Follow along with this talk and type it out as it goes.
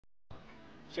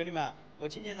兄弟们，我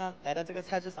今天呢来到这个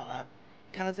菜市场呢，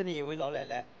看到这里有位老奶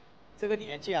奶，这个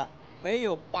年纪啊没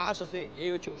有80岁也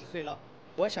有90岁了。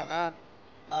我想呢，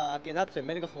给她准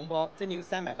备了个红包，这里有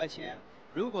300块钱。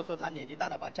如果说她年纪大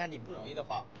了吧，家里不容易的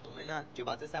话，我们呢就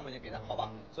把这300块钱给她，好吧？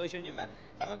所以兄弟们，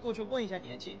咱们过去问一下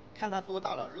年纪，看她多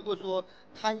大了。如果说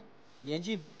她年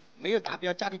纪没有达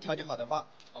标，家庭条件好的话，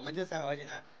我们这300块钱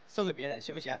呢送给别人，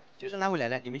行不行？就是那位奶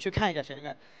奶，你们去看一下，兄弟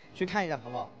们，去看一下好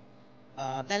不好？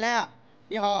奶奶啊。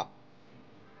你好，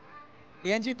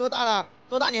年纪多大了？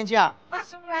多大年纪啊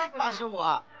85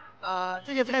啊。85啊。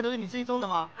这些菜都是你自己种的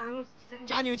吗？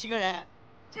家里有几个人？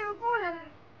就个人。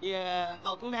你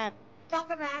老公呢找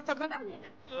个人，找个人。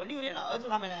？6年了，儿子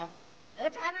他们呢？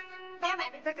他们在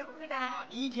外面这个回来。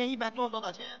你一天一般赚多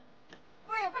少钱？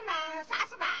我也本来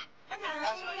30万，本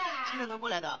来几点钟过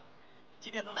来的？几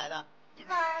点钟来的这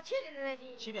个7点来的。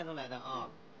？7点钟来的啊。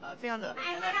这样子，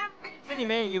这里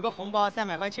面有个红包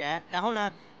300块钱，然后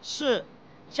呢是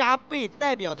加倍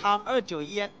代表他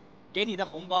291给你的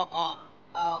红包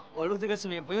啊。我录这个视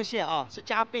频不用谢啊，是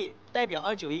加倍代表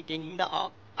291给您的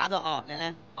啊，拿着啊，奶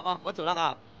奶，好吧，我走了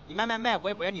啊，你慢慢卖，我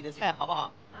也不要你的菜，好不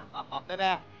好？好，拜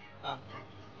拜啊。